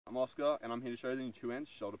I'm Oscar and I'm here to show you the new 2Ents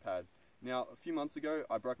shoulder pad. Now, a few months ago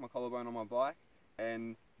I broke my collarbone on my bike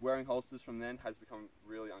and wearing holsters from then has become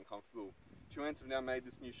really uncomfortable. 2Ents have now made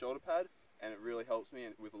this new shoulder pad and it really helps me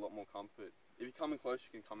with a lot more comfort. If you come in close,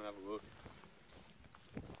 you can come and have a look.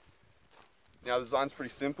 Now the design's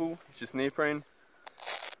pretty simple, it's just neoprene,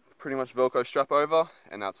 pretty much Velcro strap over,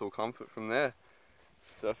 and that's all comfort from there.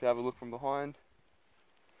 So if you have a look from behind,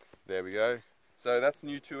 there we go. So that's the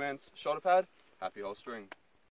new 2Ents shoulder pad. Happy holstering.